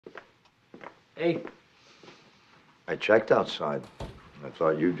Hey. I checked outside. I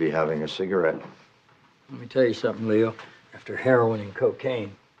thought you'd be having a cigarette. Let me tell you something, Leo. After heroin and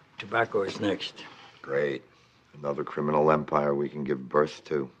cocaine, tobacco is next. Great. Another criminal empire we can give birth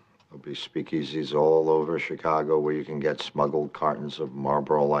to. There'll be speakeasies all over Chicago where you can get smuggled cartons of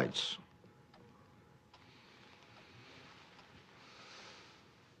Marlboro Lights.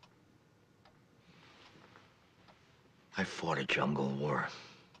 I fought a jungle war.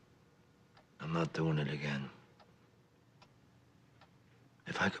 I'm not doing it again.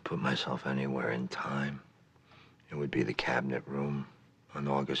 If I could put myself anywhere in time, it would be the Cabinet Room on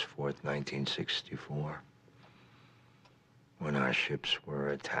August 4th, 1964, when our ships were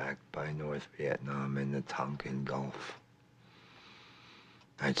attacked by North Vietnam in the Tonkin Gulf.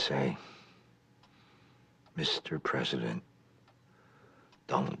 I'd say, Mr. President,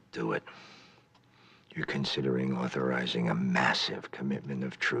 don't do it. You're considering authorizing a massive commitment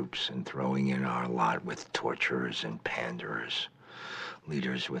of troops and throwing in our lot with torturers and panderers,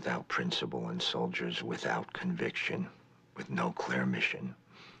 leaders without principle and soldiers without conviction, with no clear mission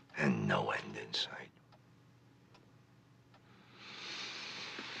and no end in sight.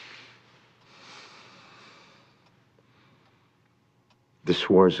 This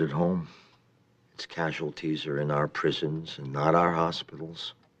war's at home. Its casualties are in our prisons and not our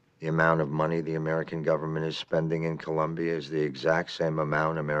hospitals. The amount of money the American government is spending in Colombia is the exact same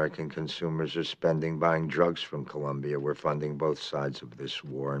amount American consumers are spending buying drugs from Colombia. We're funding both sides of this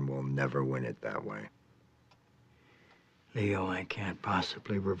war, and we'll never win it that way. Leo, I can't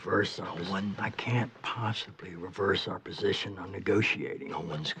possibly reverse our position. I can't possibly reverse our position on negotiating. No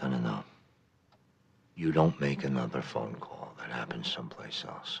one's gonna know. You don't make another phone call. That happens someplace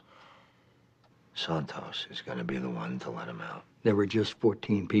else. Santos is gonna be the one to let him out. There were just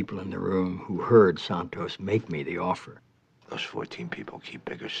 14 people in the room who heard Santos make me the offer. Those 14 people keep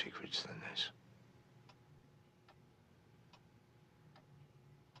bigger secrets than this.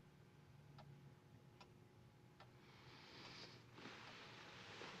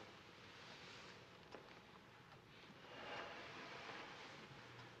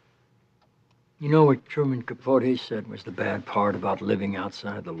 You know what Truman Capote said was the bad part about living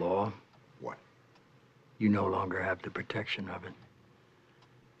outside the law? What? You no longer have the protection of it.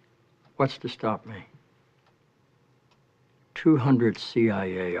 What's to stop me? 200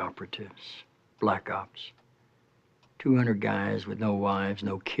 CIA operatives, black ops. 200 guys with no wives,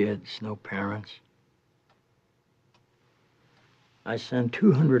 no kids, no parents. I send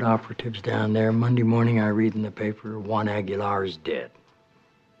 200 operatives down there. Monday morning I read in the paper, Juan Aguilar is dead.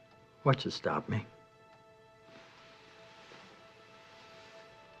 What's to stop me?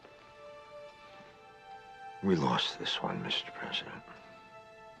 We lost this one, Mr. President.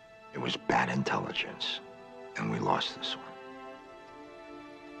 It was bad intelligence, and we lost this one.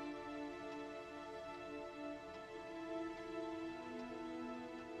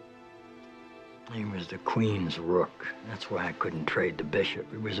 He was the Queen's rook. That's why I couldn't trade the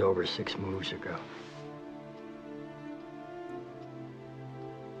bishop. It was over 6 moves ago.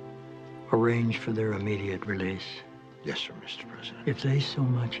 Arrange for their immediate release. Yes, sir, Mr. President. If they so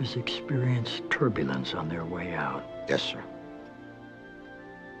much as experience turbulence on their way out. Yes, sir.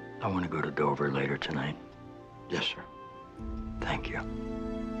 I want to go to Dover later tonight. Yes, sir. Thank you.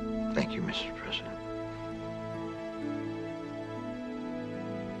 Thank you, Mr. President.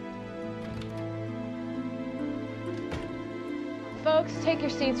 Folks, take your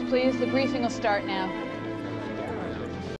seats, please. The briefing will start now.